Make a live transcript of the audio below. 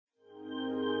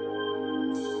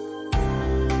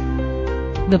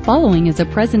The following is a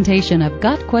presentation of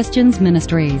Got Questions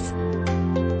Ministries.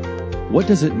 What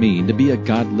does it mean to be a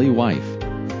godly wife?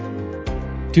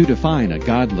 To define a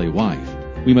godly wife,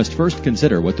 we must first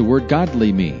consider what the word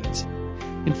godly means.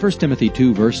 In 1 Timothy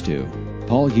 2, verse 2,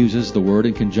 Paul uses the word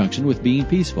in conjunction with being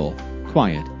peaceful,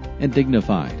 quiet, and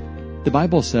dignified. The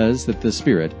Bible says that the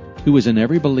Spirit, who is in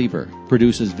every believer,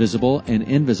 produces visible and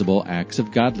invisible acts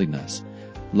of godliness: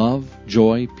 love,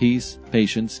 joy, peace,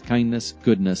 patience, kindness,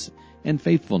 goodness, and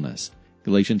faithfulness.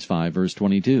 Galatians 5, verse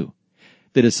 22.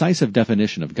 The decisive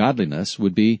definition of godliness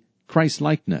would be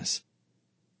Christ-likeness.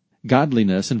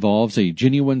 Godliness involves a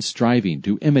genuine striving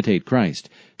to imitate Christ,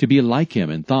 to be like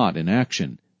Him in thought and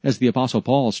action, as the Apostle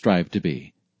Paul strived to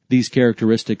be. These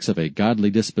characteristics of a godly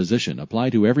disposition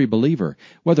apply to every believer,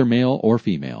 whether male or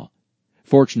female.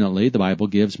 Fortunately, the Bible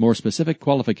gives more specific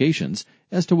qualifications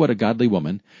as to what a godly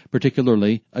woman,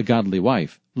 particularly a godly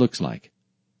wife, looks like.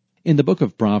 In the book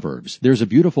of Proverbs, there's a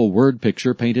beautiful word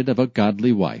picture painted of a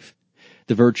godly wife.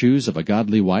 The virtues of a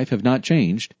godly wife have not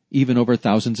changed, even over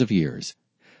thousands of years.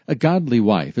 A godly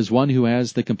wife is one who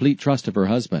has the complete trust of her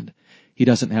husband. He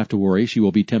doesn't have to worry she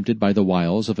will be tempted by the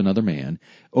wiles of another man,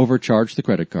 overcharge the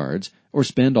credit cards, or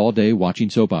spend all day watching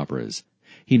soap operas.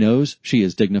 He knows she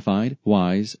is dignified,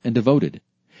 wise, and devoted.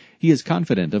 He is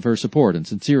confident of her support and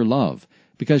sincere love,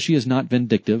 because she is not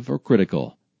vindictive or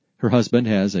critical. Her husband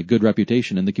has a good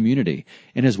reputation in the community,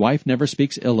 and his wife never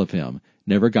speaks ill of him,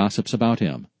 never gossips about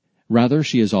him. Rather,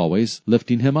 she is always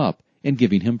lifting him up and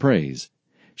giving him praise.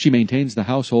 She maintains the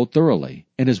household thoroughly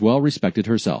and is well respected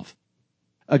herself.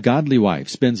 A godly wife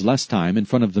spends less time in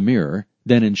front of the mirror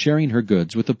than in sharing her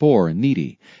goods with the poor and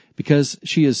needy, because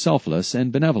she is selfless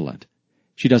and benevolent.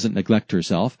 She doesn't neglect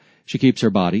herself. She keeps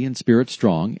her body and spirit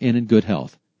strong and in good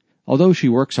health. Although she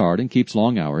works hard and keeps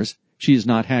long hours, she is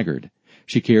not haggard.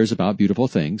 She cares about beautiful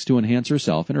things to enhance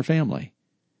herself and her family.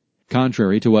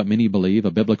 Contrary to what many believe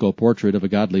a biblical portrait of a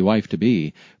godly wife to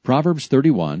be, Proverbs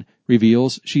 31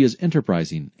 reveals she is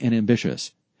enterprising and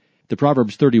ambitious. The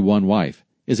Proverbs 31 wife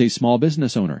is a small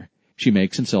business owner. She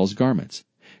makes and sells garments.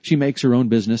 She makes her own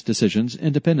business decisions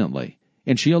independently,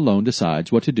 and she alone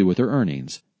decides what to do with her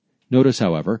earnings. Notice,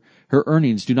 however, her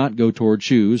earnings do not go toward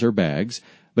shoes or bags,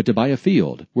 but to buy a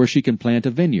field where she can plant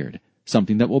a vineyard,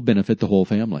 something that will benefit the whole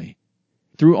family.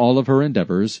 Through all of her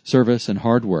endeavors, service, and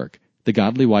hard work, the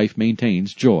godly wife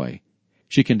maintains joy.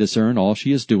 She can discern all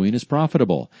she is doing is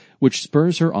profitable, which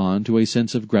spurs her on to a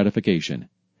sense of gratification.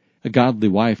 A godly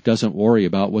wife doesn't worry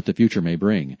about what the future may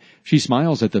bring. She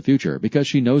smiles at the future because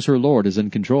she knows her Lord is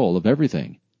in control of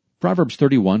everything. Proverbs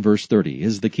 31 verse 30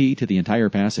 is the key to the entire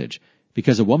passage,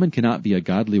 because a woman cannot be a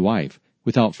godly wife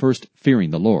without first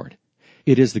fearing the Lord.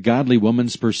 It is the godly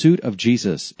woman's pursuit of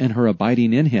Jesus and her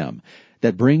abiding in Him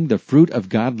that bring the fruit of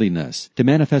godliness to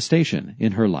manifestation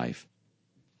in her life.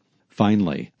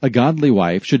 Finally, a godly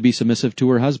wife should be submissive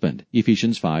to her husband,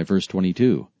 Ephesians 5 verse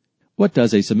 22. What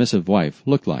does a submissive wife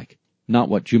look like? Not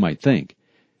what you might think.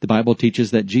 The Bible teaches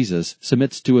that Jesus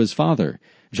submits to His Father,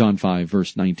 John 5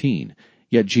 verse 19,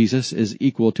 yet Jesus is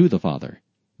equal to the Father.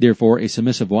 Therefore, a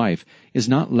submissive wife is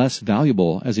not less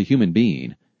valuable as a human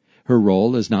being. Her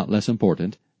role is not less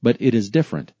important, but it is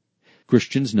different.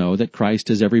 Christians know that Christ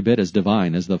is every bit as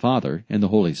divine as the Father and the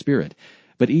Holy Spirit,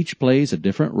 but each plays a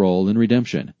different role in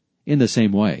redemption. In the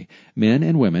same way, men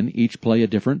and women each play a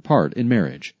different part in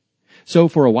marriage. So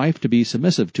for a wife to be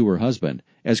submissive to her husband,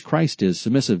 as Christ is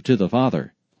submissive to the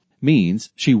Father, means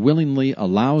she willingly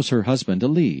allows her husband to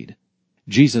lead.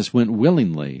 Jesus went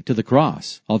willingly to the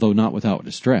cross, although not without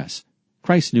distress.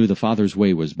 Christ knew the Father's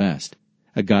way was best.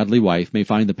 A godly wife may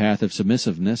find the path of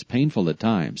submissiveness painful at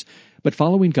times, but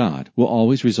following God will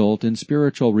always result in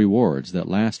spiritual rewards that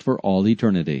last for all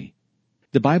eternity.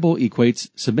 The Bible equates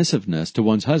submissiveness to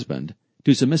one's husband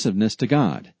to submissiveness to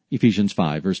God, Ephesians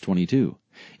 5 verse 22.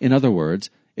 In other words,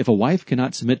 if a wife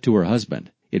cannot submit to her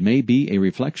husband, it may be a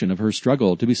reflection of her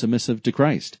struggle to be submissive to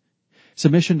Christ.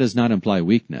 Submission does not imply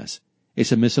weakness. A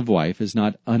submissive wife is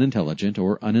not unintelligent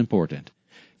or unimportant.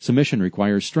 Submission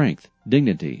requires strength,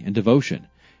 dignity, and devotion,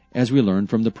 as we learn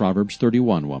from the Proverbs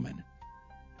 31 woman.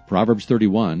 Proverbs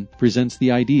 31 presents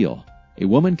the ideal. A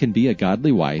woman can be a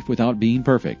godly wife without being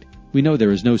perfect. We know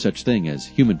there is no such thing as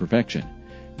human perfection.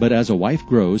 But as a wife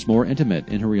grows more intimate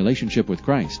in her relationship with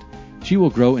Christ, she will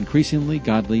grow increasingly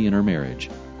godly in her marriage.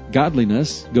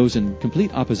 Godliness goes in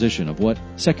complete opposition of what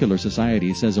secular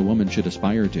society says a woman should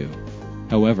aspire to.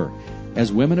 However,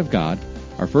 as women of God,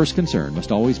 our first concern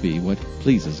must always be what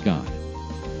pleases God.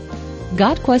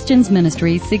 Got Questions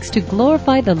Ministries seeks to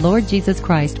glorify the Lord Jesus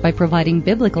Christ by providing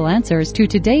biblical answers to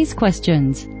today's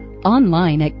questions.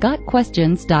 Online at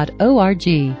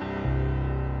GotQuestions.org.